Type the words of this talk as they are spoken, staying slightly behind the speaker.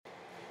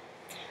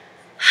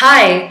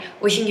Hi,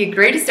 wishing you a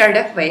great start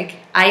of week.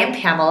 I am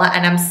Pamela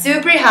and I'm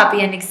super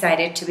happy and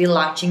excited to be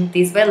launching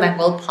this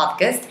bilingual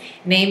podcast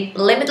named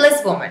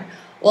Limitless Woman.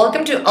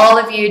 Welcome to all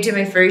of you to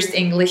my first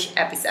English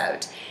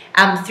episode.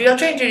 I'm thrilled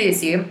to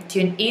introduce you to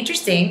an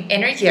interesting,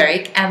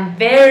 energetic, and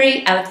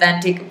very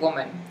authentic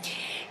woman.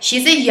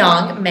 She's a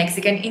young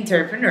Mexican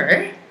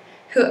entrepreneur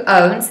who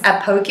owns a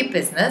poke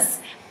business.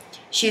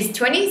 She's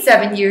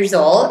 27 years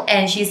old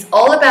and she's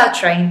all about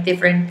trying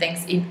different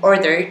things in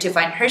order to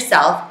find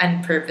herself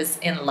and purpose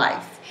in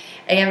life.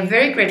 I am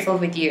very grateful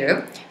with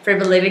you for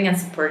believing and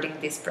supporting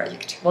this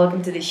project.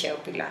 Welcome to the show,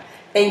 Pilar.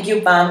 Thank you,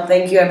 Pam.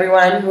 Thank you,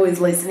 everyone who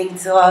is listening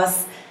to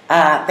us.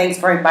 Thanks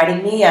for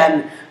inviting me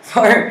and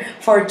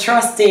for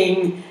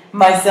trusting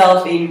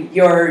myself in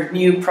your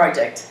new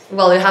project.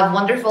 Well, you have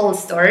wonderful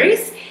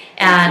stories,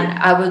 and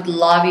I would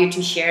love you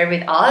to share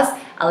with us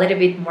a little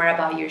bit more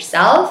about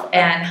yourself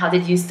and how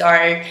did you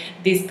start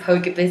this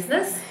poke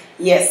business?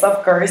 Yes,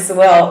 of course.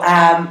 Well,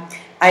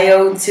 I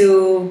own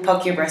two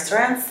poke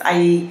restaurants.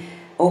 I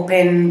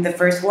opened the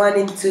first one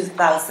in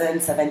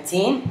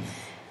 2017,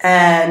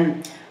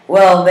 and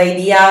well, the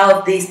idea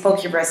of this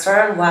poke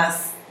restaurant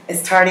was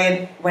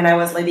started when I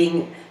was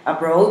living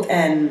abroad,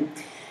 and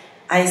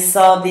I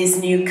saw this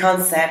new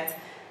concept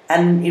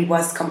and it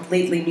was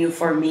completely new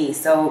for me.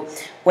 So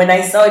when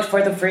I saw it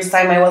for the first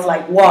time, I was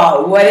like,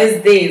 wow, what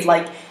is this?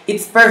 Like,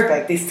 it's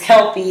perfect, it's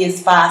healthy, it's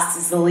fast,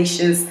 it's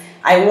delicious.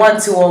 I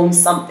want to own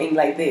something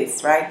like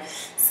this, right?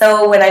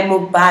 So when I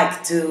moved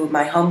back to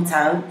my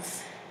hometown,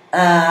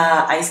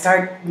 I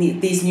started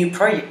this new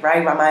project,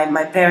 right?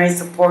 My parents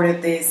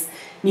supported this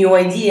new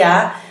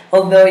idea,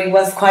 although it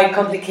was quite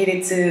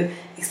complicated to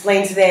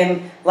explain to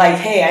them, like,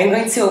 hey, I'm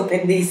going to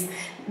open this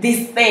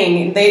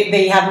thing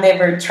they have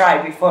never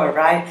tried before,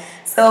 right?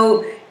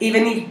 So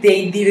even if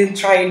they didn't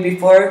try it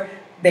before,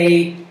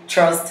 they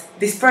trust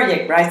this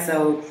project, right?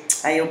 So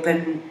I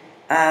opened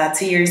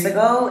 2 years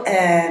ago,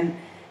 and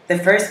the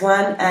first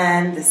one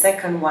and the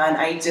second one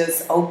I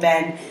just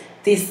opened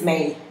this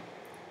May.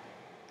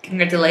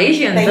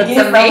 Congratulations, Thank that's you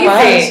so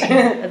amazing. much.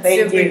 That's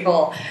Thank super you.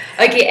 cool.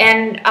 Okay,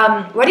 and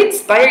what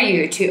inspired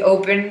you to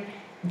open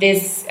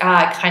this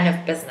kind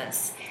of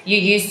business? You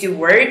used to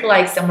work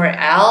like somewhere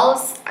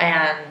else,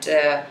 and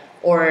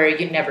or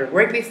you never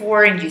worked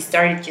before, and you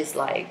started just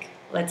like,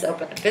 let's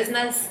open a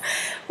business.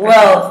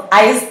 Well,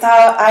 I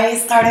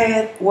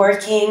started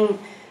working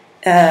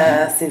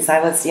since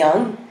I was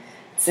young,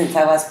 since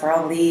I was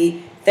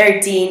probably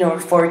 13 or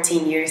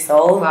 14 years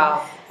old,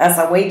 Wow. as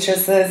a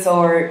waitress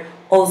or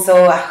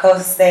also a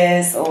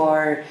hostess,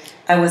 or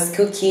I was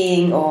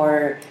cooking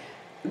or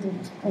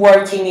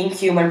working in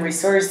human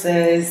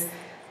resources,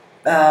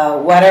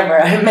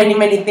 whatever,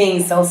 many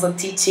things, also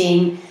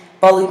teaching,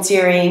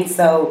 volunteering.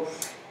 So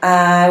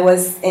I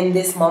was in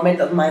this moment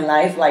of my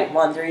life like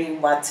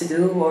wondering what to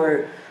do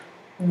or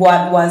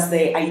what was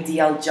the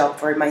ideal job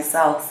for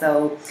myself.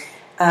 So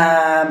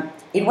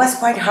it was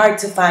quite hard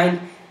to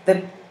find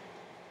the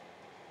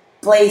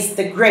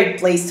great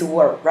place to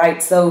work,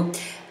 right? So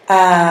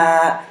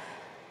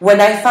when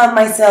I found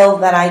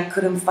myself that I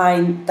couldn't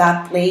find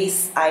that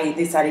place, I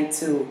decided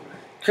to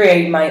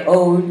create my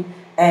own.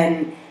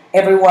 And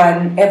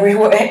everywhere,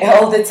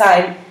 all the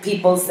time,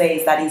 people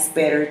say that it's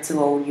better to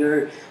own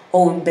your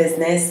own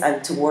business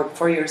and to work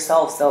for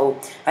yourself. So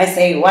I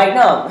say, why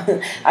not?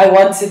 I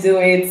want to do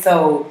it.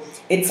 So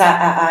it's a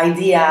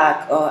idea,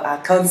 a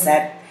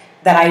concept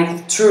that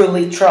I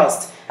truly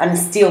trust and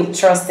still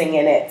trusting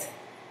in it.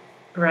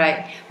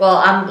 Right. Well,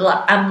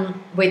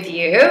 I'm with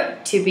you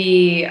to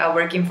be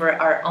working for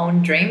our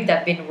own dream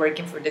than been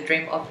working for the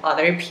dream of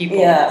other people.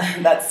 Yeah,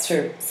 that's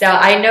true. So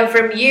I know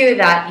from you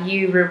that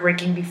you were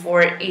working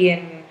before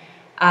in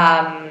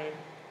a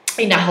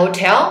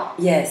hotel.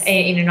 Yes.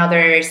 In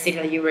another city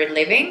that you were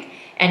living,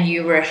 and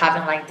you were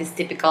having like this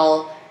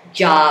typical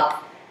job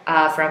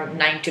from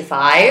 9 to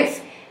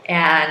 5.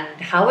 And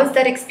how was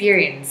that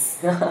experience?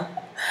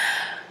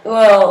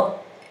 Well,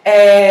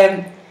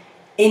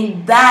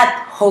 in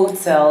that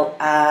hotel,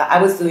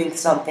 I was doing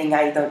something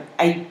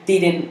I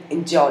didn't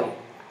enjoy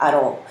at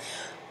all.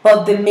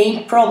 But the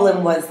main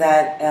problem was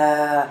that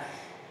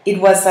it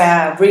was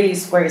a really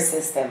square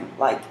system.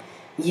 Like,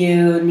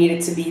 you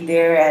needed to be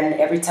there, and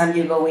every time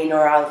you go in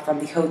or out from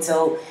the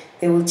hotel,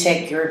 they will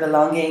check your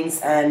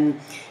belongings, and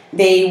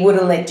they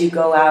wouldn't let you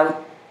go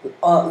out.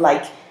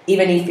 Like,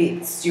 even if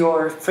it's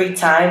your free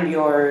time,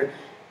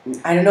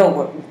 I don't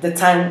know, the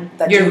time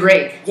that Your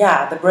break.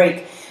 Yeah, the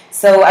break.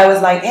 So I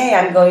was like, hey,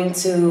 I'm going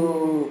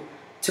to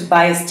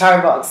buy a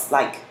Starbucks.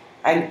 Like,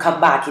 I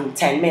come back in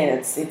 10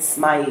 minutes. It's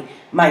my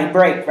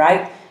break,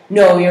 right?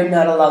 No, you're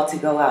not allowed to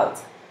go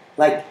out.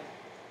 Like,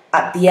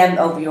 at the end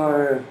of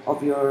your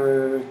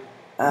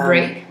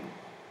Break?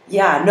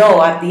 Yeah,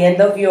 no, at the end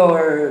of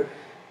your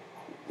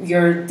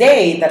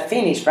day that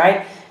finished,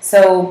 right?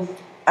 So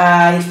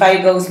if I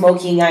go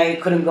smoking, I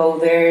couldn't go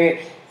there.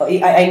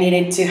 I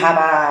needed to have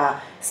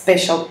a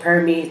special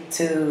permit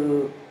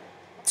to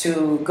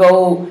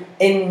go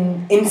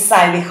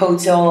inside the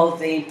hotel of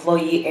the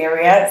employee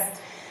areas.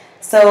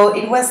 So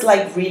it was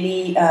like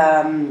really,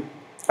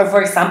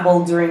 for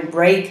example, during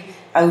break,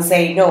 I will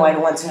say, no, I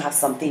don't want to have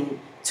something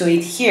to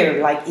eat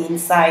here, like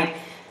inside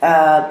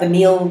the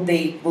meal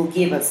they will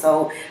give us.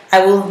 So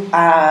I will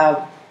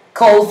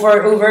call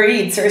for Uber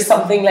Eats or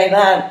something like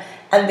that,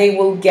 and they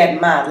will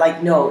get mad.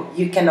 Like, no,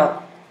 you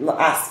cannot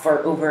ask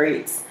for Uber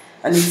Eats.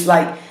 And it's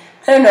like,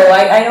 I don't know,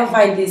 I don't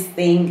find this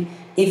thing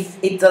if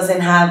it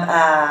doesn't have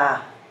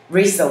a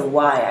reason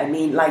why. I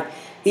mean, like,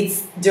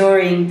 it's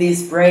during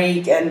this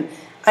break, and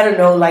I don't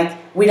know, like,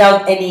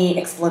 without any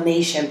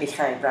explanation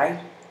behind, right?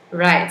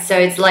 Right. So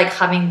it's like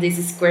having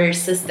this square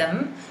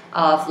system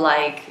of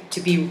like to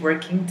be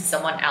working to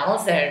someone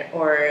else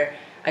or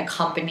a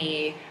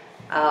company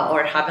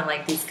or having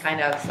like these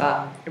kind of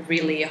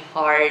really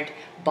hard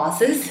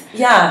bosses.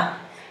 Yeah,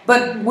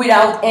 but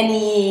without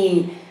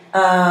any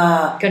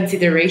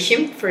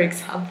Consideration, for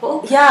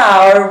example.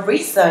 yeah, or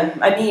reason.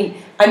 I mean,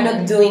 I'm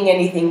not doing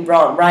anything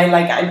wrong, right?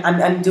 Like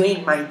I'm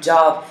doing my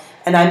job,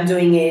 and I'm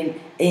doing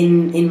it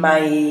in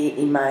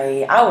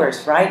my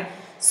hours, right?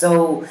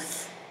 So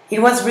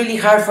it was really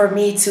hard for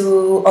me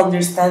to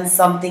understand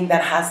something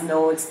that has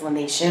no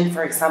explanation.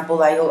 For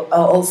example, I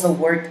also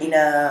worked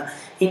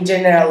in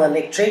General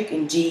Electric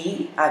in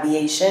GE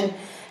Aviation,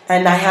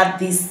 and I had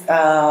this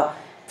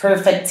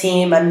perfect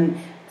team and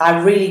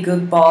a really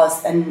good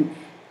boss and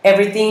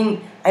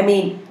everything. I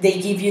mean, they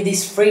give you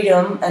this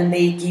freedom and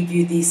they give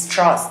you this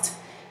trust,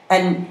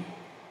 and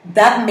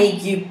that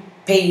make you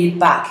pay it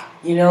back.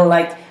 You know,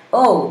 like,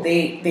 oh,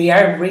 they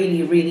are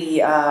really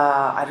really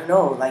I don't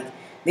know, like,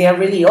 they are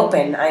really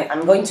open.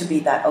 I'm going to be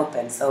that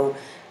open. So,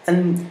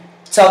 and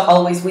talk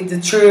always with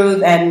the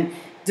truth and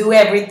do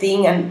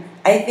everything. And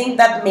I think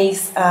that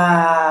makes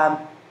a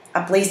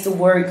place to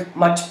work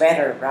much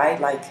better, right?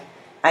 Like,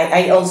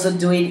 I also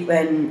do it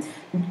when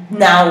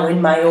now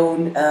in my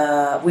own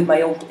with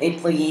my own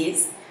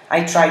employees.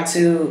 I try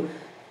to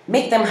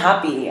make them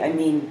happy. I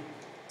mean,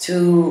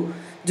 to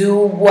do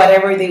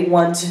whatever they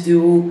want to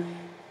do,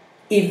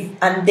 if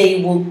and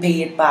they will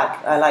pay it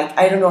back. Like,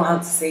 I don't know how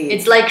to say it.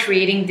 It's like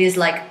creating this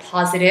like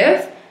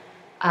positive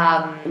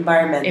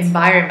Environment.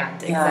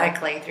 environment, Yeah.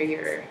 exactly, through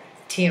your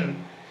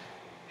team.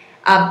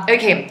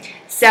 Okay,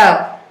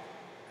 so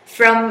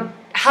from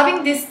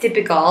having this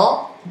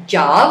typical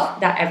job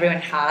that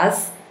everyone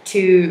has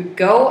to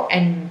go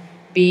and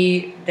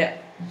be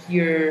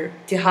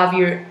to have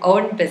your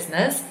own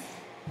business,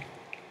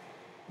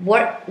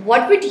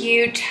 what would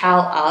you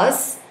tell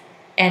us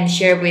and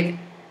share with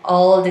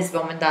all these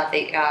women that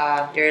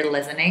they're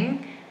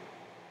listening?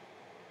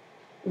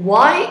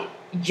 Why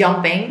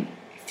jumping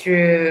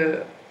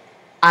through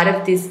out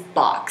of this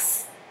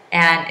box,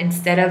 and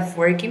instead of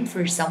working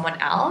for someone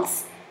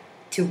else,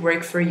 to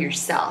work for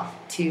yourself,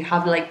 to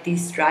have like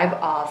this drive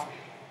of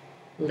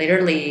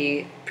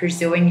literally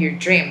pursuing your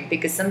dream?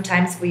 Because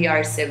sometimes we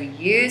are so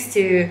used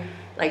to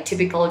like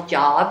typical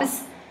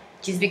jobs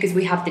just because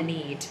we have the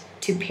need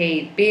to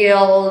pay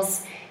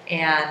bills,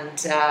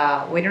 and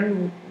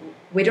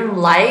we don't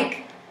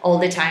like all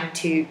the time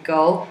to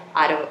go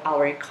out of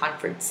our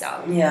comfort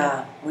zone.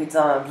 Yeah, we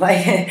don't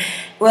like.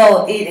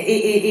 Well, it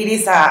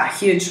is a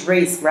huge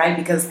risk, right?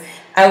 Because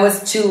I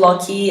was too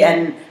lucky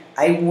and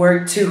I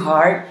worked too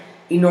hard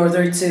in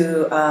order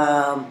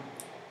to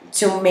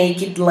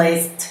make it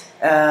less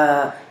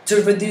to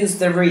reduce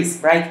the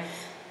risk, right?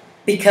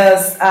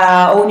 Because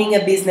owning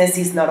a business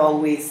is not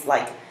always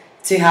like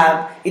to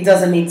have. It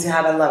doesn't mean to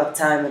have a lot of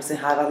time or to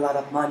have a lot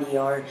of money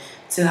or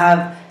to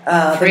have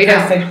the Freedom.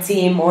 perfect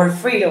team or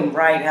freedom,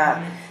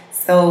 right?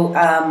 So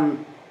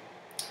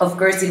of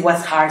course it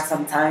was hard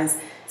sometimes,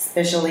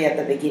 especially at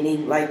the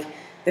beginning. Like,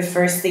 the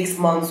first 6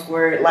 months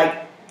were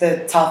like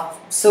the tough,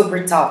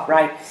 super tough,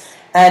 right?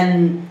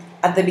 And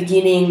at the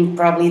beginning,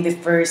 probably the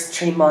first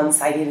 3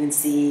 months, I didn't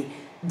see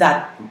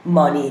that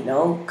money,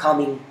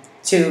 coming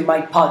to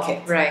my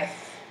pocket. Right.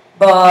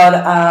 But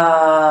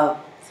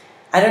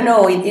I don't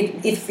know.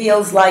 It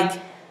feels like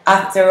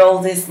after all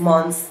these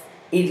months,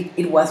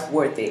 it was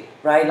worth it,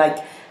 right? Like,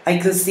 I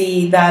could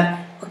see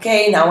that,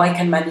 okay, now I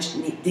can manage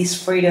this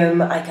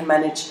freedom. I can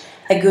manage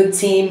a good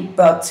team,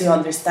 but to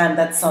understand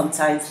that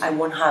sometimes I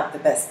won't have the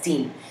best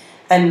team,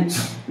 and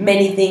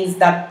many things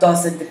that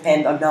doesn't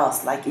depend on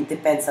us. Like, it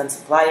depends on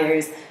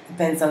suppliers,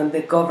 depends on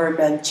the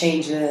government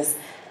changes,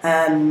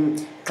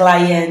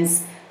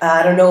 clients.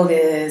 I don't know,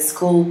 the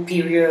school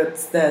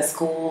periods, the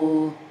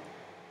school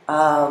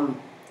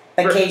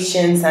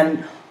vacations,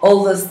 and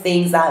all those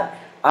things that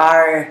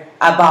are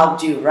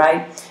about you,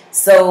 right?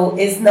 So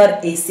it's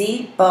not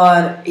easy,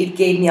 but it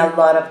gave me a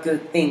lot of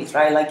good things,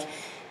 right? Like,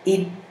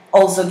 it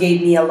also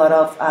gave me a lot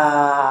of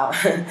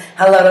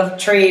a lot of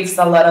trips,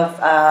 a lot of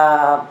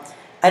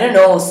I don't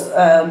know.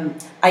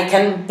 I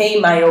can pay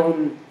my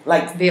own,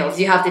 like, Bills.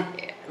 You have the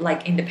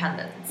like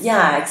independence.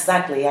 yeah,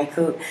 exactly.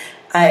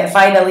 I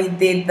finally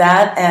did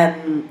that,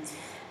 and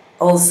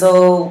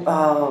also,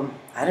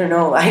 I don't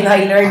know, I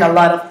learned a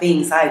lot of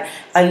things. I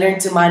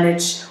learned to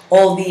manage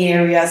all the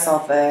areas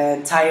of an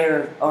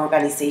entire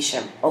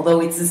organization,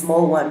 although it's a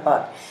small one,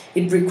 but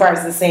it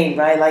requires the same,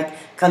 right? Like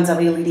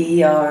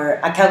accountability or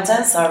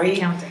accountant, sorry,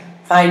 Accounting.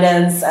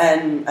 finance,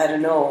 and I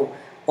don't know,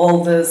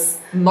 all this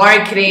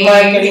Marketing,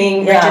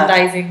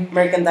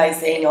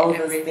 merchandising, all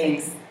those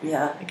everything. things.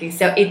 Yeah. Okay,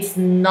 so it's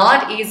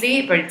not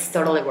easy, but it's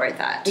totally worth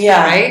it.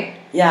 Yeah. Right?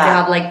 Yeah. To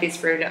have like this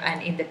freedom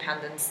and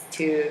independence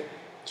to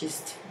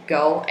just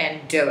go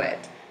and do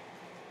it.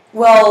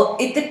 Well,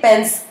 it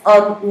depends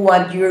on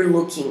what you're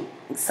looking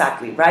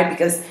exactly, right?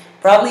 Because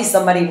probably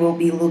somebody will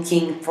be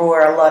looking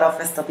for a lot of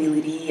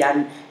stability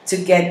and to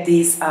get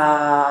this,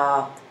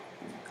 I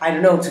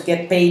don't know, to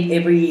get paid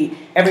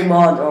every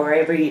month or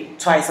every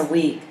twice a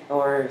week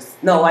or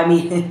no, I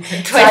mean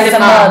Twice a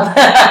month.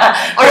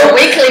 Or a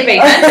weekly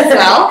payment as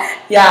well.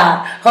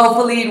 Yeah,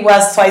 hopefully it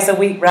was twice a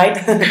week, right?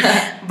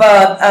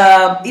 But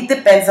it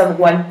depends on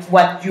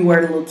what you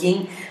are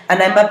looking.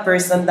 And I'm a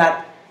person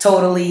that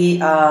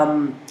totally.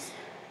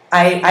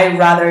 I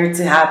rather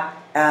to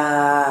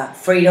have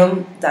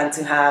freedom than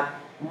to have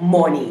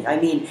money. I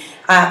mean,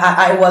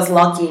 I was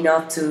lucky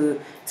enough to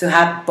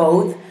have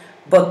both,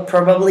 but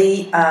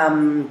probably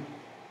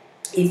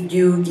if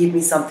you give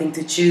me something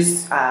to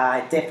choose,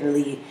 I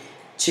definitely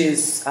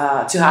choose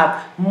to have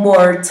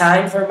more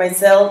time for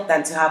myself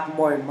than to have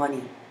more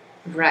money.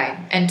 Right.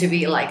 And to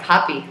be like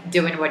happy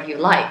doing what you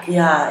like.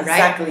 Yeah, Right?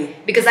 exactly.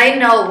 Because I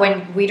know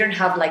when we don't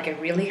have like a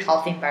really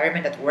healthy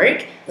environment at work,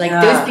 like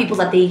Yeah. those people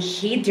that they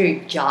hate their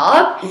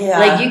job, Yeah.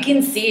 like you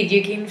can see it,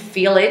 you can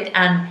feel it,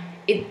 and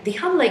they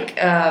have like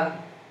a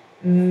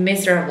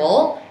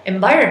miserable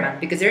environment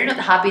because they're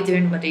not happy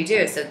doing what they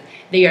do. So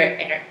they are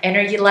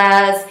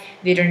energyless,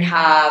 they don't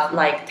have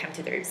like time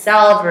to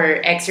themselves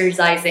or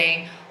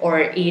exercising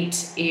or eat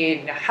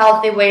in a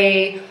healthy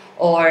way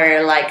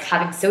or like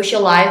having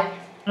social life.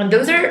 And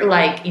those are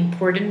like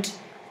important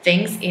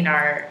things in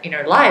our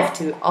life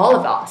to all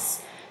of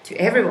us, to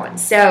everyone.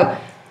 So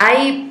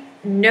I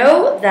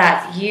know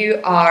that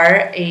you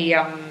are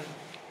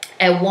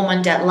a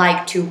woman that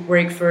like to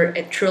work for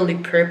a truly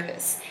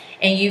purpose,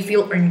 and you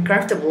feel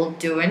uncomfortable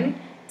doing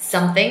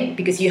something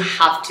because you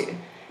have to.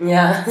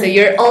 Yeah. So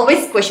you're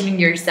always questioning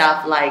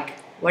yourself, like,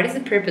 what is the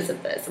purpose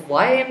of this?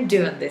 Why am I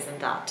doing this and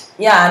that?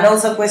 Yeah, and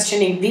also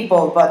questioning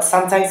people, but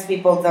sometimes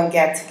people don't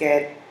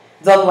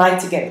like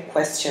to get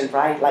questioned,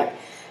 right? Like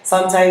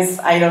sometimes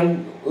I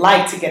don't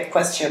like to get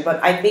questioned, but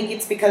I think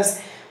it's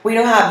because we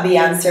don't have the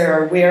answer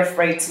or we're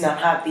afraid to not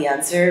have the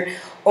answer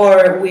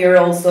or we're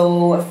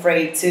also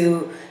afraid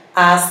to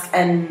ask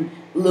and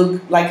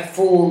look like a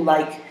fool,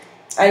 like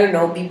I don't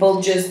know,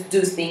 people just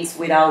do things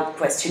without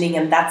questioning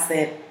and that's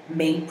the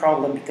main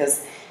problem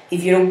because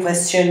if you don't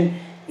question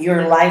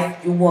your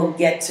life, you won't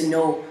get to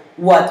know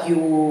what you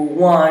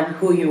want,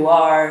 who you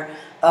are,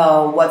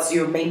 what's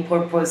your main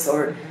purpose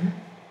or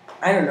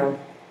I don't know.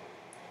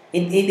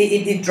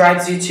 It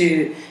drives you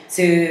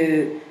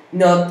to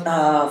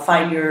not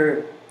find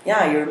your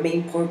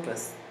main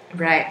purpose.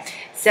 Right.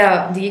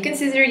 So, do you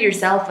consider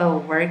yourself a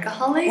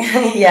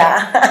workaholic?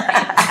 Yeah.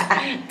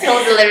 Tell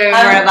us a little bit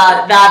more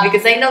about that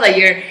because I know that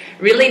you're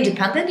really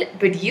independent,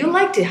 but you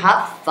like to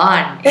have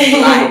fun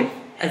in life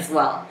as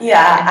well.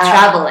 Yeah. And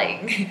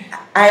traveling.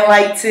 I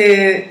like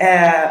to.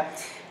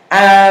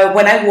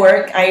 When I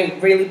work, I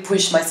really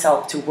push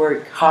myself to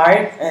work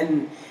hard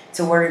and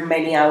to work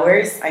many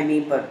hours. I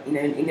mean, but in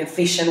an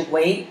efficient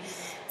way.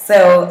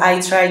 So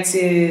I try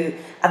to.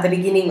 At the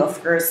beginning,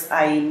 of course,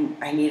 I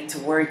needed to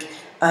work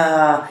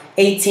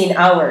 18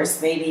 hours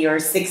maybe or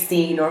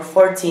 16 or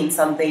 14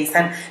 some days,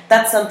 and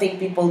that's something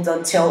people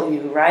don't tell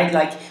you, right?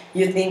 Like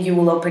you think you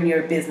will open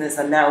your business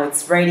and now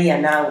it's ready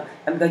and now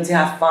I'm going to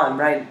have fun,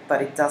 right?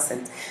 But it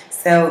doesn't.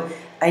 So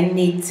I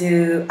need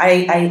to.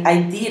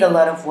 I did a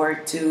lot of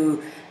work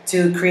to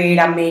create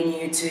a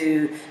menu,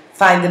 to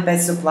find the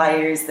best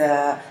suppliers,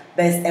 the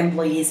best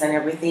employees, and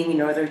everything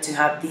in order to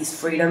have this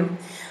freedom.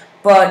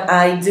 But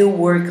I do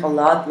work a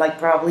lot, like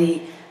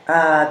probably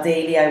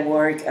daily I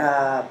work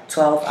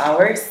 12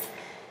 hours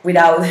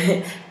without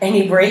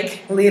any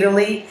break,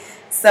 literally.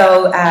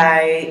 So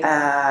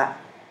I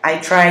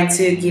try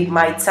to give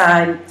my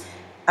time.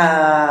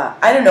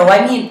 I don't know.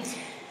 I mean,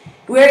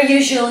 we're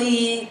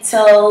usually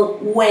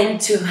told when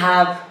to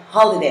have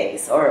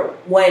holidays or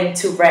when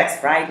to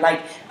rest, right?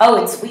 Like,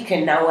 oh, it's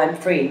weekend now, I'm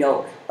free.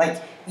 No,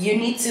 like you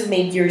need to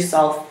make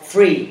yourself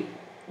free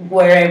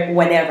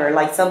whenever.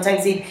 Like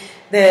sometimes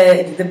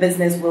the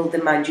business will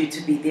demand you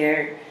to be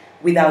there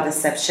without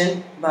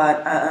exception,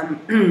 but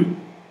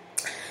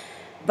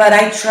but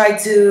I try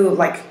to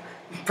like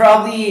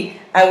probably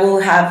I will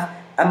have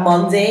a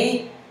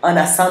Monday on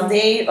a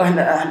Sunday or on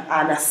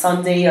a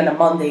Sunday on a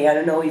Monday. I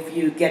don't know if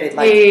you get it.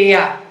 Like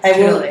Yeah. I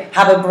will Totally.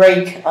 have a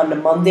break on the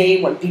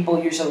Monday when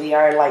people usually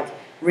are like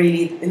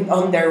really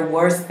on their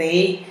worst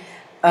day,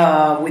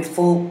 with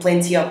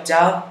plenty of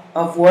job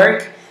of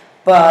work.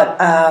 But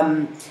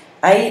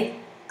I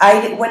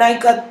when I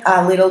got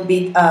a little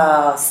bit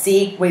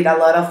sick with a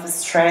lot of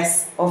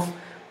stress of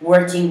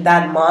working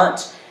that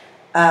much,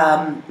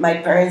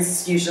 my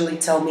parents usually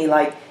tell me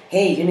like,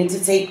 "Hey, you need to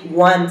take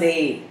one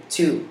day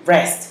to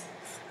rest."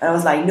 And I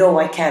was like, "No,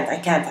 I can't."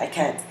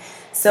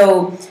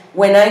 So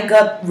when I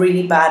got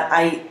really bad,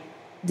 I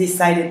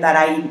decided that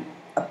I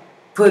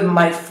put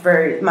my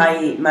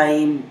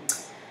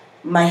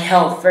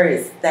health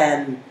first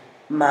than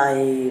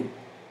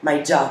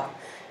my job.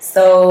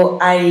 So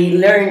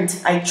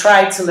I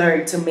tried to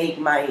learn to make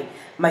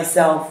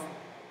myself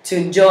to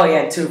enjoy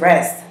and to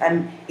rest,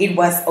 and it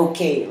was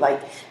okay.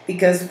 Like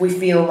because we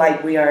feel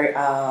like we are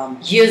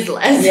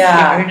Useless.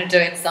 yeah. You're not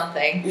doing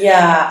something.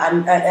 Yeah,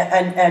 and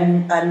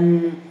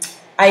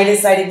I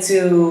decided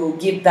to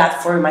give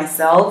that for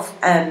myself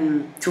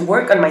and to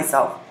work on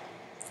myself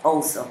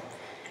also.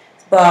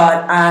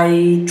 But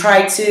I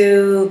try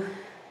to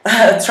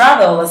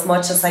travel as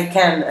much as I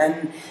can,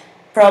 and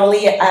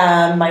probably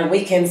my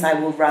weekends I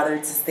would rather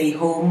to stay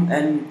home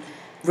and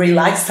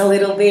relax a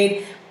little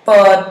bit.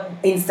 But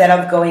instead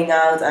of going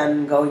out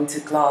and going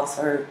to clubs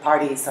or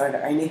parties or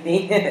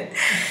anything,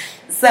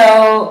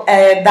 so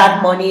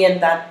that money and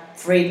that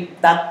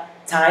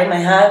time I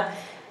have,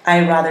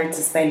 I rather to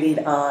spend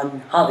it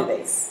on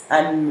holidays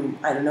and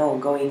I don't know,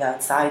 going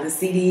outside the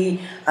city,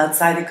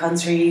 outside the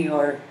country,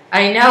 or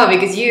I know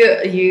because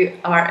you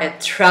are a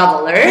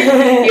traveler.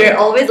 You're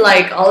always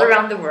like all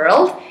around the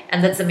world,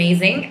 and that's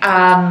amazing.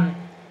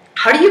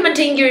 How do you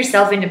maintain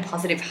yourself in a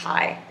positive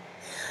high?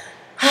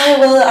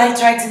 well, I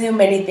try to do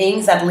many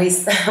things, at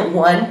least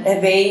one a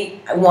day,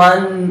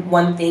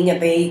 one thing a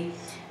day.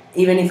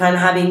 Even if I'm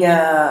having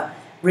a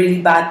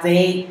really bad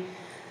day,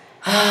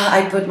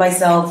 I push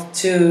myself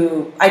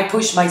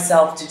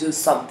to do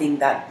something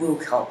that will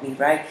help me,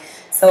 right?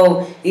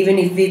 So even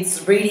if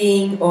it's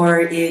reading or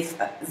if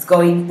it's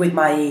going with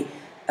my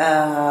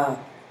uh,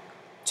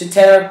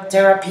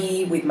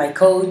 therapy with my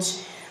coach,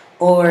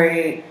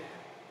 or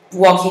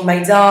walking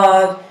my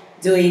dog,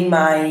 doing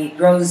my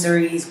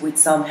groceries with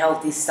some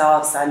healthy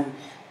stuffs, and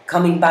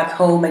coming back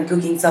home and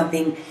cooking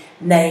something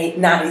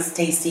nice,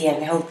 tasty,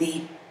 and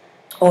healthy,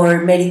 or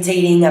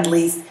meditating at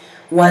least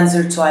once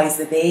or twice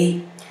a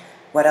day.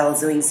 What else?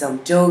 Doing some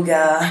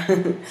yoga.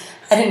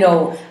 I don't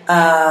know.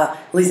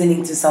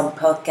 Listening to some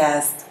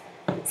podcast,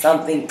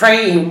 something,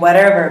 praying,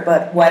 whatever.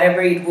 But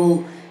whatever it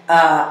will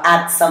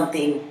add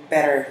something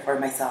better for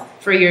myself.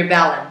 For your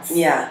balance.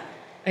 Yeah.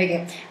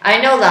 Okay.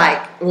 I know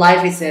like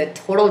life is a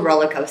total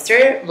roller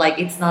coaster. Like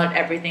it's not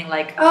everything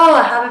like, oh,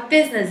 I have a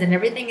business and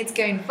everything is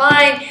going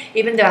fine,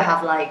 even though I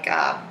have like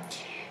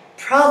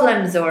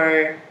problems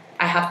or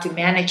I have to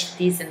manage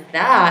this and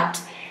that.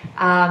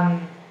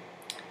 Um,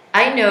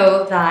 I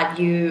know that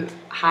you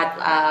had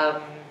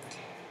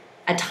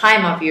a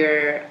time of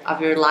your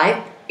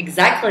life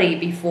exactly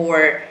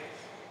before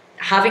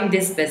having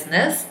this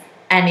business,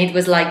 and it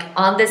was like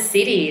on the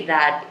city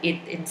that it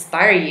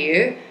inspired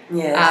you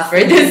Yes. for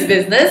this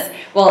business.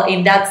 Well,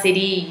 in that city,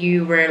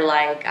 you were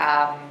like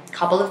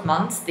couple of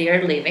months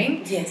there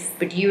living, Yes.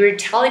 but you were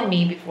telling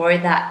me before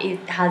that it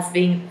has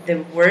been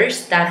the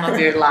worst time of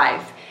your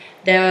life.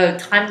 The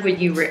time where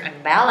you were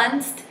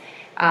unbalanced,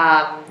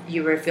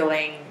 you were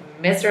feeling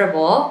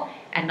miserable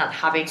and not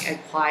having a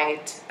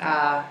quite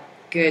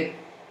good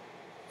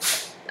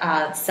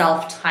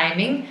self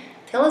timing.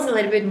 Tell us a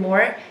little bit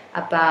more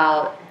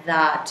about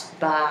that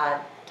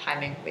bad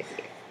timing with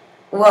you.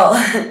 Well,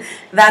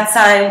 that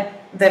time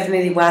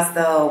definitely was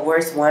the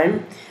worst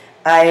one.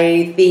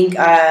 I think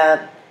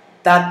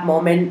that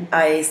moment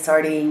I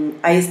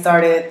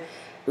started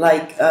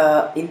like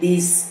in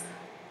this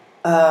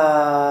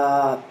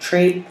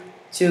trip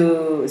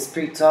to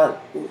spiritual.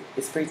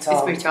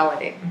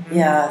 Spirituality. Mhm.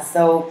 Yeah.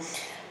 So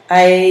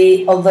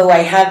although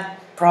I had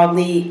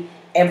probably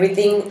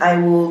everything I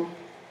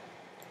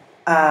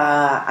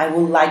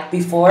would like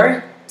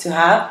before to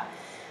have,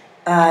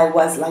 I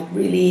was like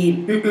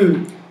really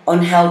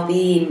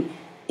unhealthy in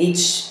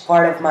each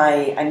part of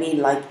my, I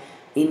mean, like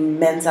in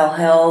mental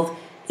health,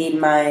 in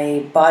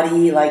my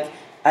body. Like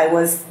I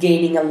was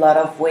gaining a lot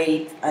of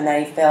weight and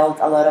I felt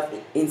a lot of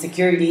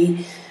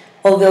insecurity.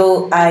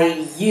 Although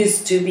I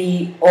used to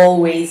be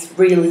always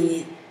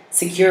really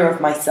secure of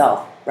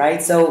myself,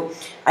 right? So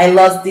I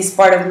lost this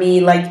part of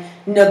me, like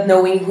not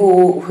knowing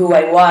who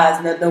I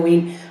was, not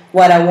knowing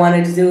what I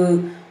wanted to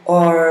do,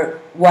 or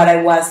what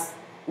I was,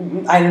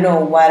 I don't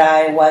know, what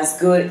I was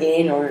good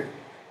in, or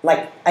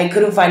like I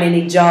couldn't find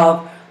any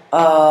job.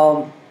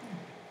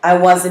 I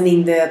wasn't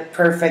in the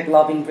perfect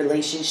loving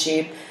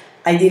relationship.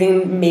 I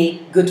didn't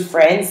make good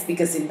friends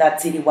because in that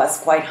city was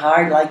quite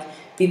hard. Like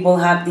people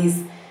have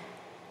these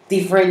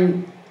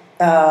different,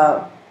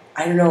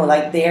 I don't know,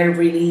 like they're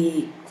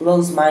really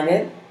close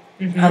minded.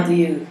 How do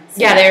you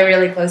say Yeah, it? they're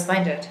really close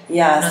minded.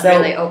 Yeah, Not so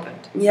really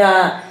opened.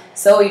 yeah,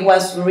 so it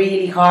was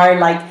really hard.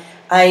 Like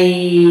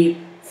I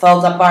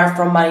felt apart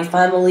from my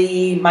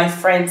family, my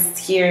friends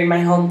here in my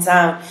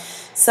hometown.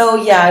 So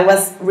yeah, I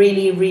was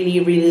really, really,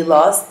 really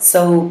lost.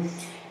 So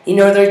in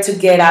order to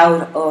get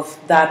out of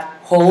that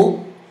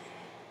hole,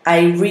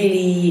 I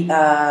really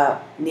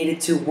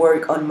needed to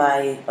work on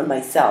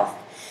myself,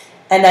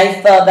 and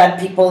I felt that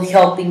people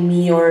helping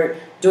me or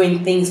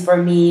doing things for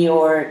me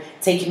or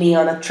taking me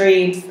on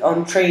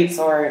trips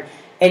or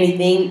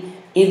anything,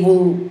 it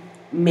will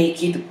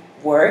make it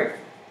work.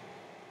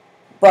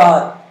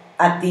 But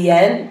at the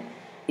end,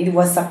 it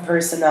was a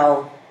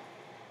personal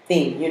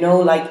thing,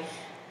 like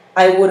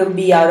I wouldn't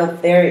be out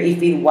of there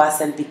if it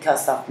wasn't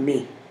because of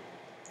me.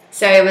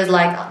 So it was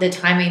like the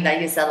timing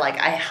that you said, like,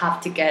 I have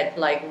to get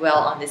like well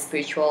on the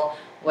spiritual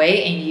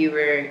way, and you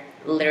were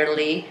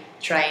literally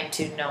trying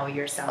to know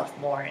yourself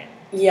more. And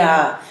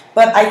Yeah,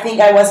 but I think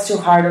I was too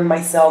hard on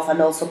myself,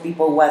 and also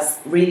people was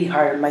really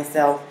hard on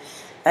myself,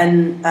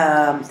 and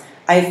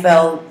I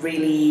felt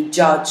really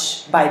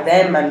judged by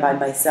them and by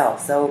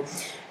myself. So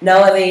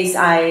nowadays,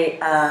 I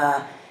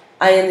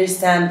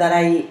understand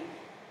that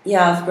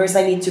yeah, of course,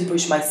 I need to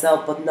push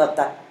myself, but not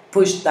that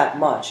push that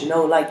much.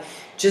 Like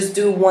just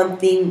do one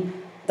thing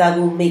that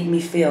will make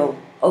me feel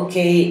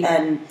okay,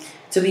 and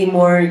to be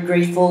more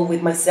grateful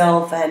with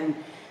myself and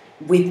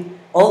with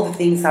all the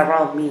things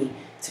around me,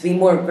 to be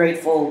more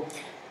grateful.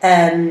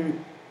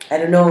 And I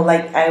don't know,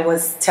 like I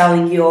was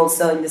telling you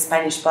also in the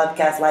Spanish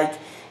podcast, like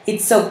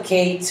it's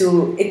okay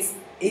to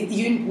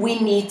we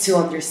need to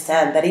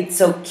understand that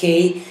it's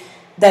okay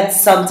that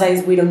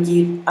sometimes we don't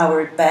give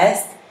our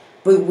best,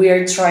 but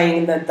we're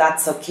trying, and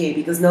that's okay,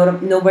 because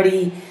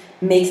nobody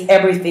makes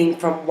everything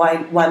from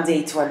one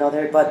day to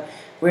another. But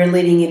we're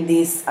living in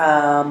this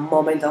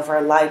moment of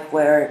our life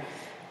where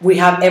we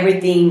have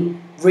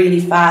everything really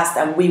fast,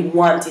 and we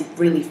want it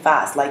really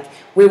fast. Like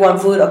we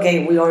want food,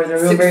 okay, we order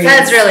Uber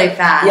success Eats. really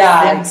fast.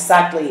 Yeah,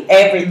 exactly.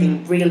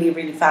 Everything really,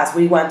 really fast.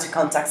 We want to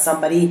contact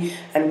somebody,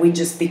 and we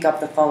just pick up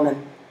the phone,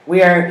 and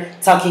we are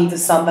talking to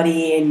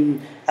somebody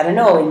in, I don't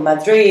know, in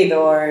Madrid,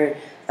 or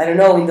I don't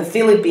know, in the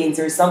Philippines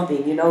or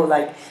something.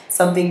 Like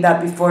something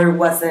that before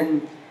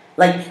wasn't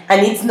like,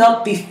 and it's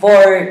not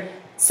before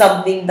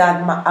something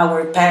that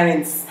our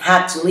parents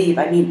had to live.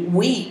 I mean,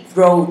 we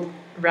wrote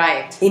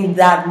Right. in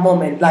that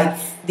moment, like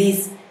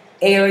this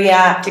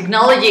area.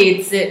 Technology,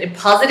 it's a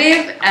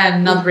positive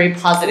and not very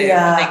positive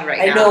thing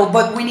right now. I know,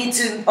 but we need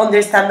to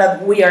understand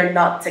that we are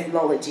not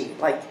technology.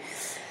 Like,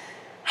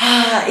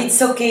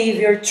 it's okay if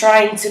you're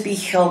trying to be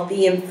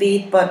healthy and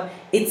fit, but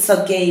it's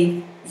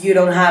okay if you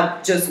don't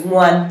have just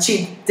one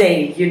cheat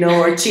day,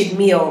 or cheat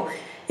meal.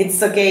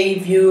 It's okay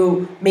if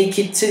you make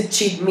it 2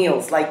 cheat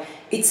meals. Like,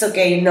 it's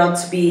okay not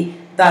to be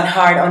that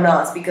hard on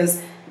us,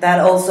 because that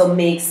also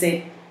makes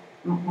it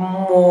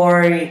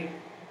more,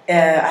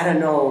 I don't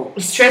know,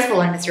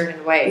 stressful in a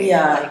certain way.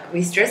 Yeah. Like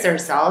we stress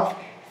ourselves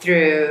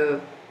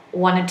through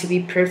wanting to be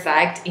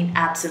perfect in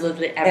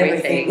absolutely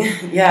everything.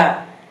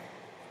 Yeah.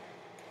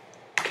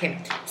 Okay,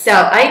 so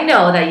I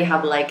know that you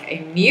have like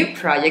a new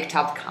project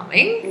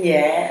upcoming.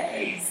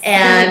 Yes.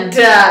 And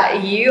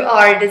you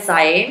are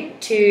deciding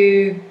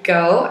to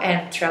go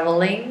and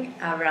traveling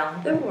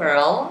around the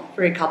world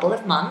for a couple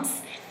of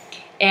months.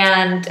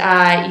 And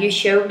you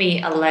showed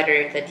me a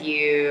letter that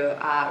you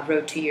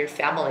wrote to your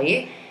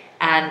family,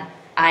 and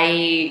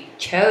I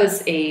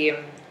chose a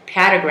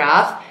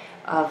paragraph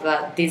of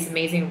these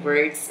amazing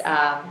words.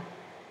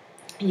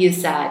 You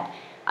said,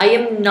 "I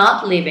am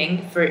not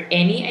living for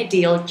any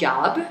ideal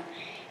job,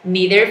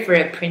 neither for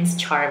a Prince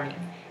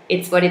Charming.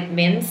 It's what it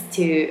means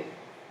to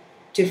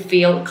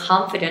feel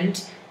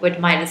confident with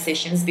my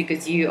decisions,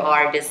 because you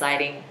are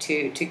deciding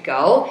to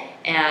go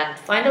and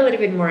find a little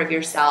bit more of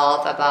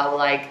yourself about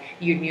like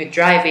your new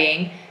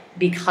driving,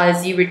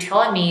 because you were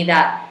telling me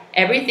that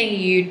everything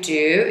you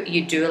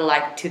do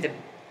like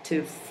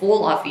to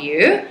full of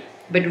you,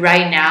 but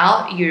right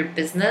now your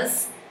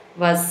business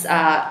was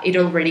it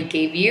already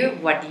gave you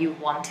what you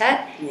wanted.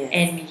 Yes.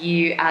 And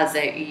you as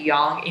a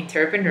young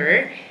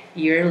entrepreneur,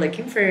 you're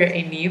looking for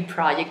a new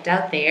project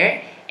out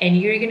there, and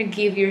you're going to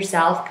give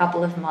yourself a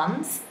couple of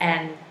months,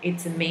 and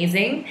it's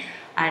amazing.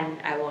 And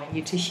I want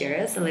you to share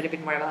us a little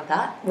bit more about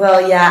that.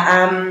 Well,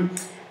 yeah,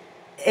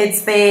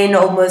 it's been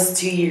almost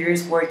 2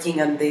 years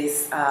working on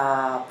this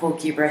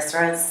poke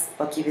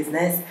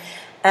business,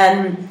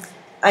 and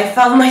I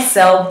found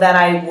myself that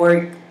I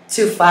work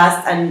too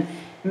fast and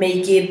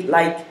make it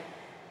like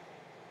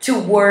to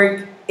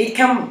work. It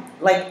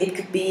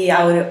could be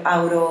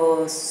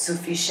auto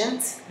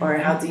sufficient, or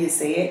how do you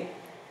say it?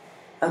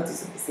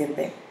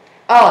 Autosuficiente.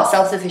 Oh,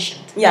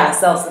 self-sufficient. Yeah,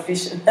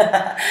 self-sufficient.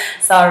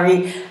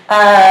 Sorry.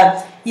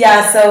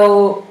 Yeah,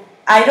 so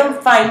I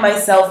don't find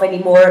myself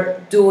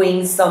anymore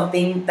doing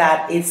something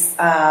that is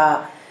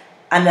an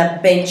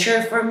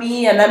adventure for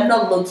me, and I'm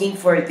not looking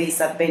for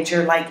this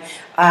adventure. Like,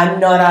 I'm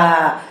not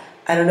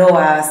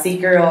a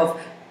seeker of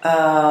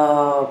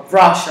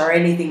rush or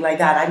anything like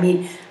that. I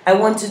mean, I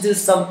want to do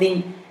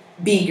something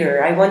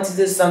bigger. I want to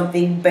do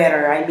something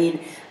better. I mean,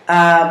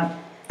 I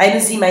don't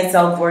see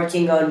myself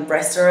working on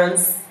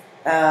restaurants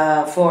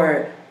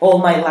for all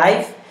my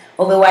life,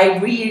 although I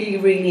really,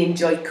 really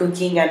enjoy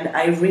cooking, and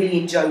I really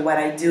enjoy what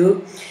I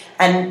do,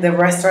 and the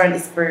restaurant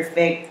is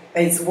perfect.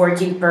 It's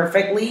working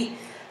perfectly,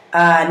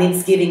 and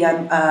it's giving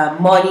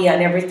money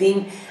and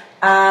everything.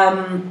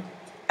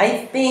 I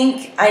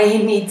think I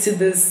need to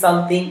do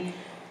something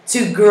to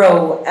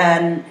grow,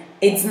 and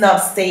it's not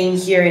staying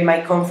here in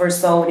my comfort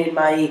zone, in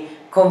my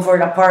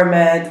comfort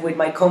apartment with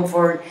my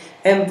comfort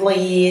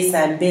employees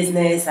and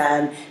business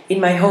and in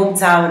my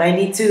hometown. I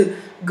need to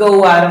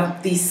go out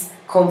of this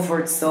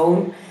comfort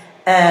zone.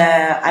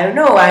 I don't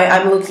know.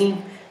 I'm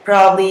looking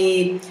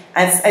probably,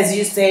 as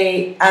you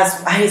say,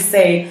 as I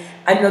say,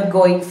 I'm not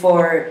going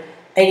for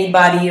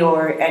anybody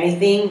or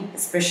anything,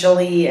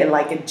 especially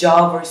like a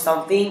job or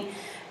something.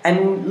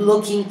 I'm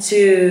looking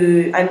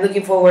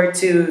forward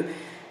to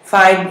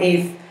find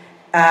if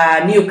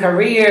a new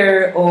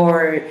career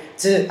or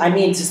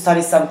to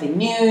study something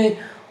new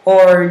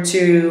or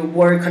to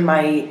work on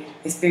my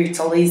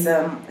Spiritual life.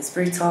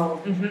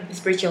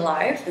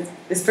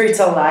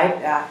 spiritual life,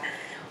 yeah.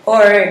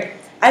 Or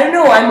I don't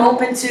know. I'm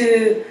open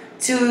to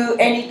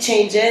any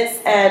changes,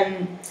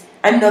 and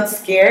I'm not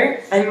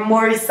scared. I'm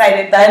more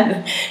excited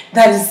than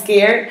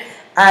scared.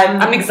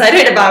 I'm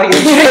excited about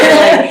your trip.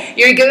 Like,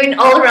 you're going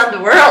all around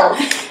the world.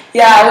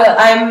 Yeah, well,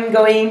 I'm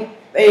going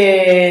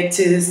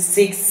to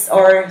 6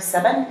 or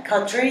 7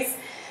 countries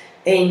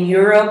in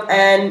Europe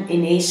and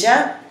in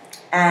Asia,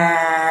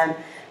 and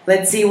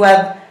let's see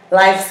what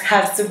life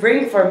has to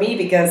bring for me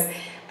because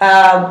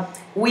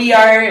we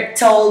are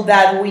told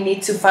that we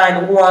need to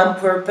find one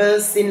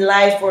purpose in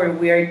life, or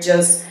we are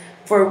just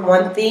for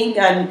one thing,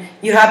 and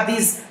you have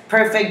this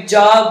perfect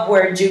job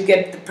where you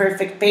get the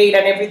perfect paid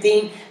and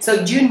everything, so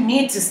you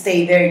need to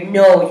stay there.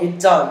 No, you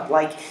don't.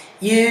 Like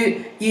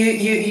you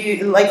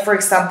like, for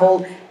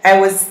example, I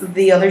was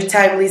the other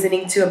time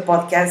listening to a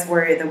podcast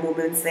where the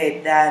woman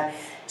said that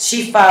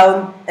she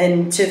found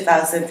in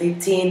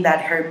 2015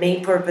 that her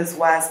main purpose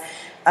was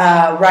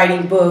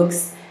writing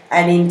books,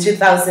 and in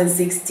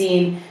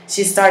 2016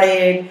 she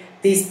started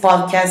this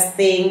podcast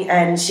thing,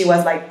 and she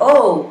was like,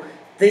 oh,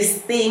 this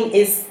thing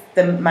is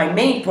my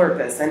main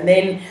purpose. And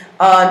then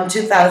on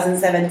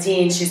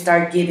 2017 she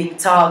started giving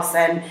talks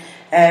and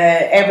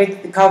every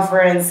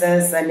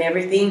conferences and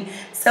everything.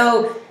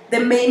 So the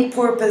main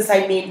purpose,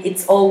 I mean,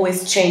 it's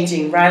always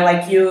changing, right?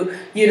 Like you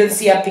don't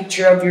see a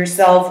picture of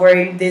yourself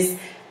wearing this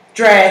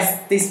dress,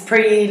 this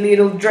pretty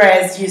little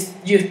dress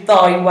you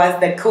thought it was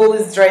the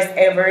coolest dress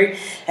ever,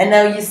 and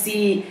now you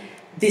see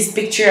this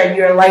picture and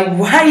you're like,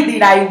 why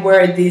did I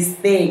wear this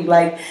thing?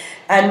 Like,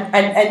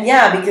 and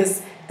yeah,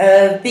 because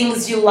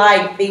things you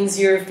like, things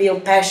you feel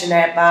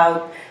passionate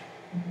about,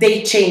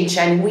 they change,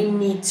 and we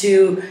need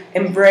to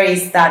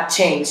embrace that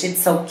change.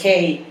 It's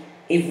okay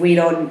if we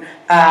don't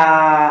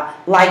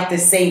like the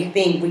same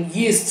thing we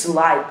used to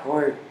like.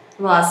 Or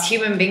well, as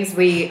human beings,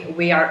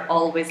 we are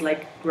always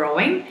like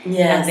growing.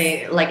 yes. And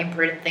the like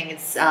important thing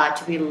is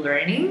to be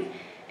learning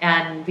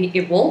and be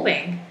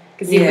evolving.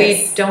 Because Yes. if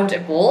we don't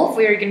evolve,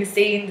 we're going to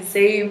stay in the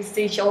same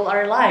stage all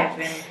our life.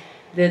 And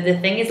the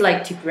thing is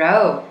like to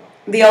grow.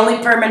 The only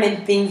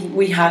permanent thing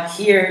we have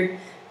here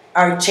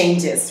are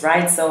changes,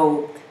 right?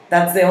 So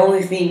that's the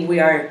only thing we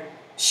are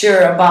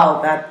sure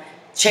about, that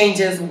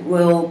changes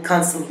will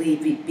constantly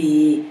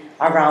be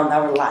around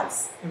our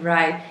lives.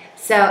 Right.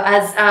 So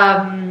as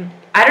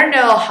I don't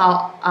know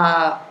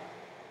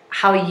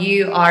how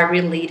you are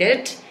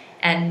related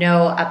and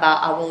know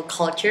about our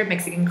culture,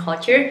 Mexican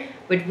culture,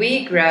 but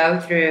we grow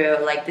through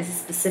like this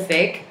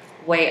specific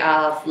way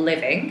of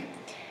living,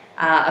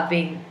 of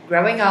being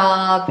growing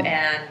up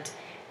and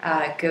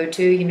go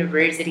to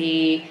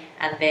university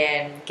and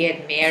then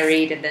get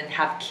married and then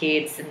have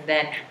kids and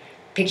then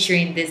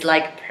picturing this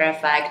like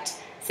perfect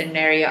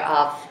scenario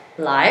of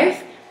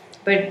life.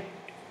 But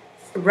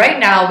right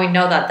now we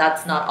know that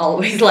that's not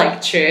always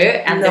like true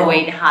and the No.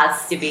 way it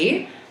has to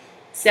be.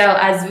 So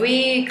as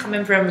we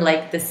coming from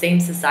like the same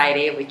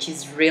society, which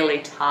is really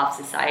tough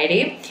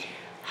society,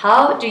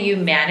 how do you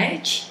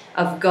manage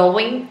of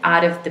going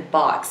out of the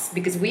box?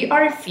 Because we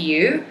are a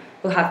few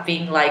who have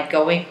been like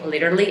going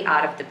literally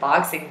out of the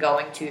box and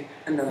going to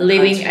Another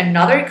living country. in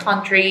other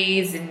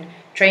countries and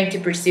trying to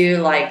pursue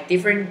like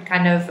different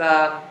kind of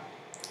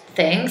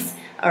things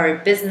or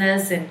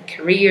business and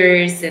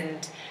careers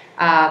and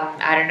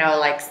I don't know,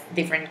 like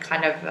different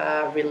kind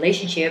of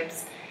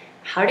relationships.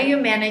 How do you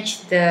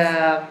manage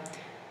the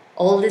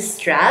all the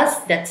stress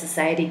that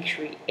society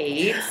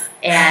creates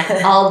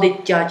and all the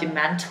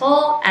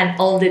judgmental and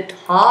all the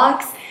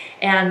talks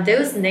and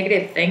those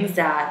negative things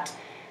that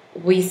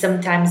we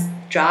sometimes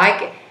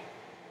drag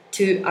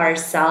to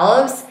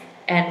ourselves,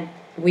 and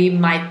we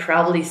might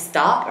probably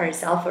stop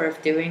ourselves or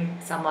of doing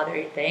some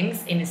other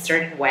things in a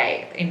certain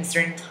way in a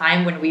certain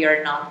time when we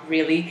are not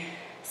really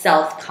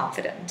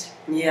self-confident.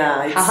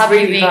 Yeah, it's How have you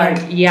really been hard.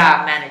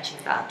 managing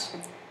that?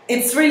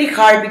 It's really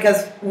hard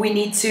because we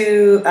need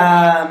to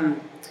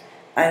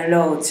I don't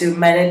know, to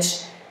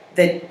manage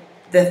the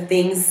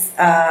things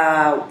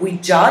we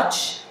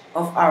judge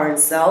of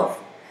ourselves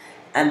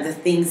and the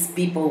things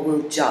people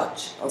will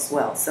judge as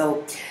well.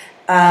 So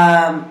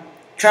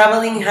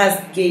traveling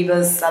has gave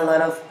us a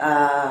lot of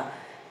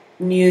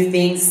new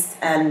things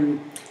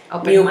and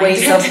new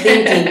ways of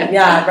thinking.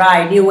 Yeah,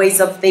 right, new ways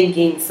of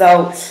thinking.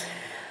 So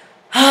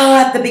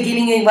at the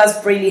beginning it was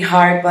pretty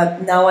hard,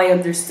 but now I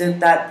understood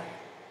that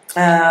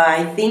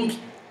I think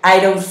I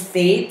don't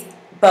fit,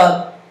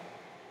 but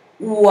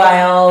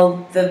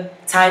while the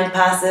time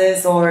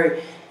passes or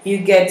you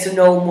get to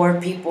know more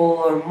people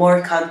or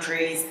more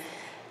countries,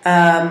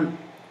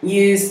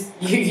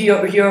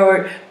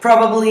 your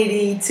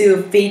probability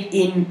to fit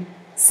in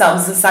some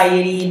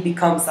society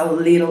becomes a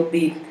little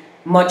bit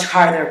much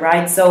harder,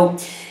 right? So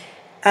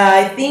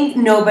I think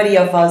nobody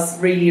of us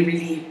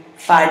really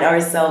find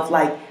ourselves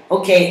like,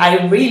 okay,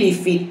 I really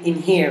fit in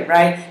here,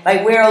 right?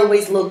 Like we're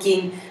always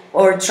looking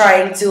or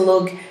trying to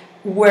look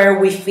where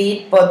we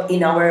fit, but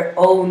in our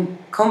own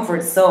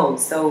comfort zone.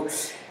 So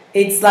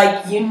it's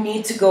like you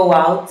need to go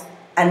out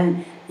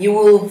and you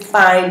will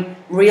find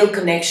real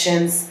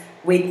connections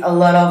with a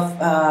lot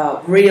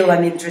of real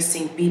and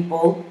interesting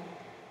people,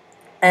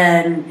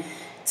 and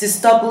to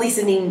stop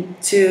listening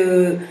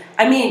to,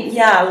 I mean,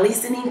 yeah,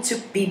 listening to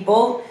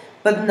people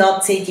but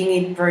not taking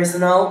it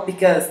personal,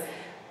 because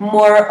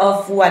more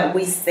of what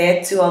we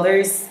said to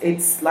others,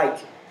 it's like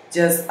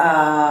just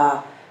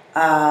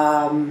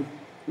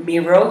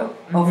mirror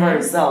of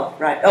ourselves,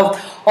 right,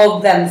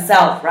 of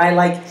themselves, right,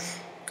 like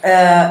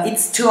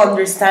it's to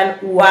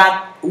understand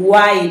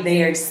why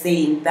they are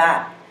saying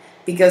that,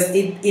 because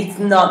it's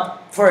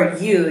not for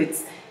you,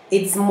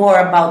 it's more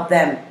about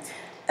them.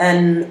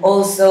 And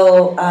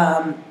also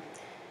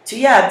to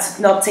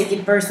not take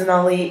it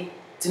personally,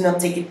 to not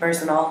take it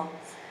personal,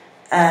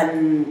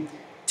 and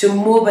to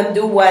move and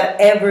do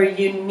whatever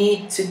you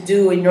need to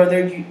do in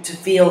order to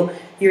feel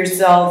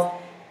yourself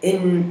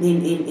in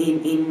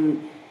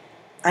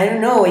I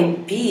don't know,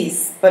 in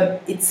peace,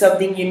 but it's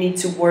something you need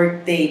to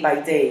work day by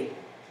day.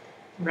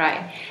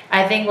 Right.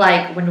 I think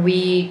like when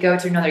we go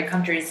to another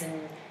countries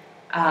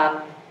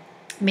and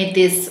meet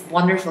these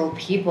wonderful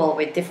people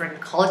with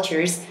different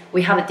cultures,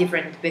 we have a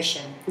different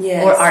vision.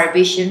 Yes. Or our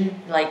vision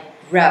like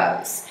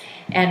grows.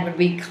 And when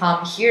we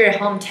come here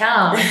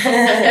hometown,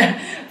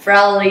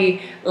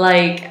 probably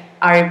like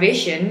our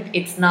vision,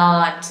 it's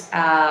not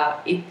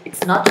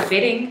it's not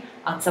fitting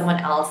on someone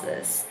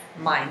else's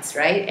minds,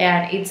 right?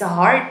 And it's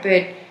hard,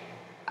 but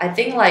I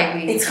think like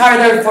it's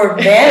harder for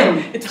them.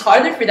 It's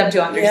harder for them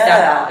to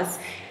understand us.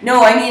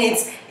 No, I mean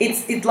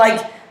it's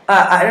like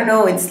I don't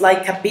know. It's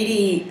like a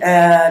pity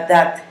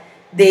that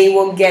they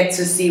won't get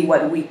to see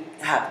what we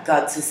have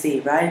got to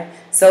see, right?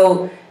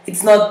 So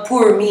it's not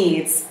poor me.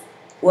 It's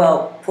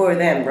poor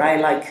them, right?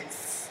 Like,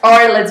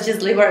 or let's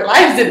just live our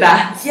lives in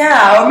that.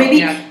 Yeah, or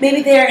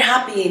maybe they are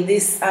happy in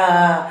this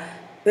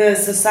the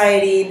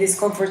society, in this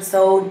comfort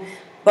zone,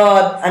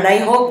 and I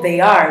hope they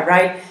are,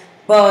 right?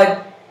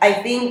 But I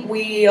think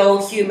we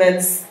all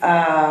humans,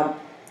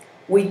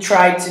 we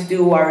try to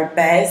do our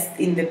best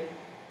in the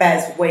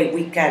best way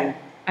we can.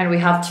 And we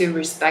have to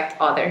respect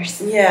others.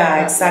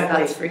 Yeah, exactly.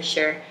 That's for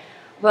sure.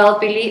 Well,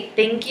 Billy,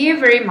 thank you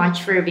very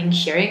much for being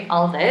sharing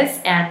all this.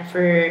 And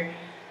for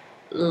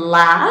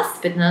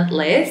last but not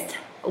least,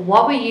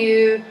 what would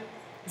you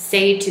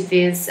say to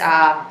this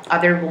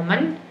other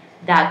woman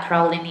that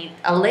probably need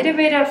a little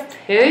bit of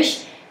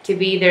push to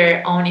be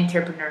their own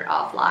entrepreneur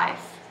of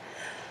life?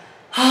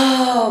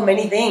 Oh,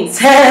 many things.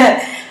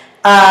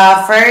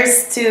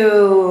 First,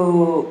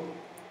 to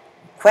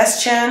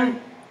question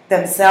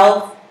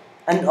themselves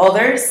and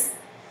others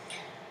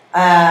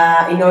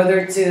in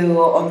order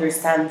to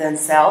understand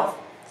themselves.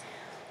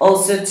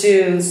 Also,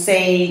 to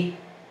say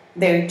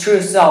their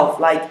true self,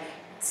 like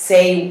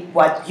say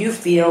what you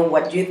feel,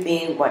 what you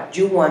think, what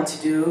you want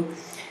to do,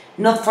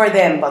 not for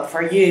them, but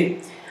for you.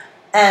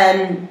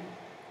 And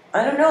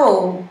I don't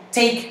know,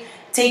 take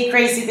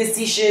crazy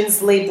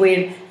decisions, live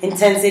with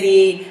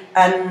intensity,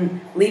 and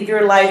live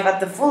your life at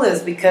the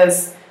fullest,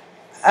 because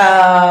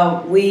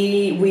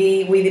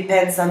we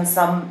depend on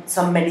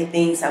some many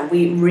things, and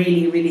we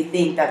really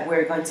think that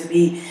we're going to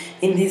be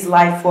in this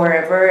life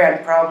forever,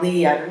 and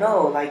probably, I don't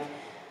know, like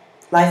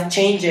life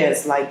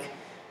changes, like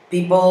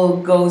people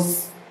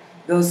goes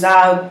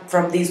out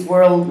from this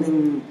world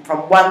from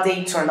one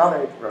day to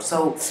another.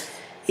 So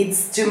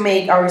it's to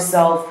make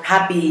ourselves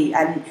happy,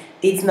 and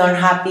it's not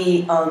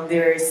happy on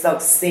their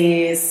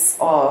success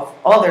of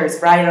others,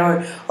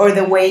 right? Or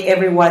the way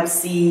everyone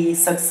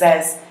sees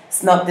success.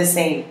 It's not the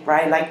same,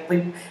 right? Like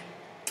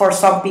for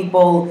some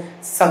people,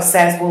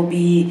 success will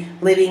be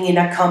living in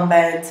a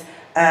convent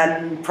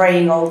and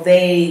praying all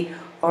day,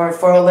 or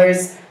for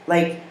others,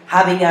 like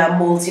having a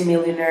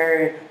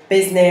multimillionaire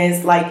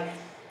business. Like,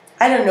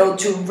 I don't know,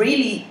 to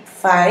really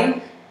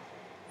find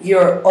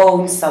your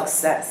own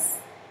success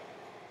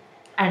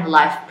and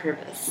life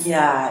purpose.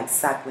 Yeah,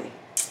 exactly.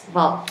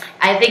 Well,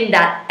 I think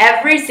that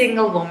every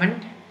single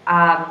woman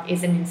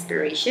is an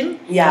inspiration.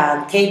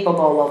 Yeah, and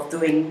capable of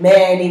doing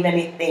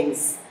many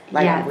things.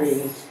 Like, yes.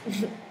 Really.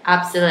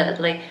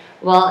 Absolutely.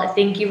 Well,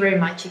 thank you very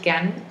much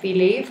again,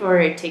 Billy,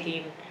 for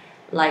taking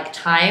like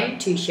time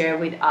to share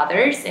with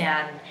others,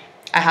 and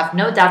I have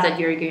no doubt that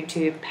you're going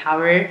to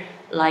empower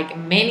like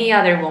many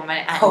other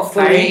women and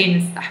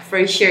inspire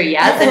for sure,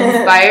 yes, and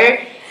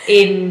inspire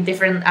in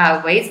different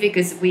ways,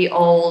 because we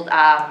all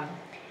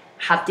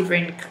have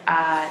different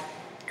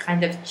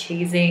kind of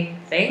chasing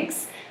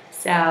things.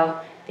 So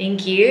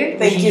thank you.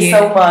 Thank you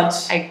so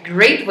much. A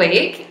great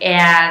week,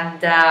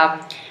 and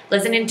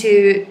listening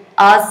to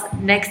us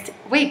next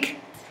week.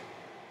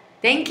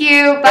 Thank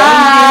you. Bye.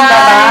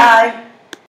 Thank you. Bye-bye.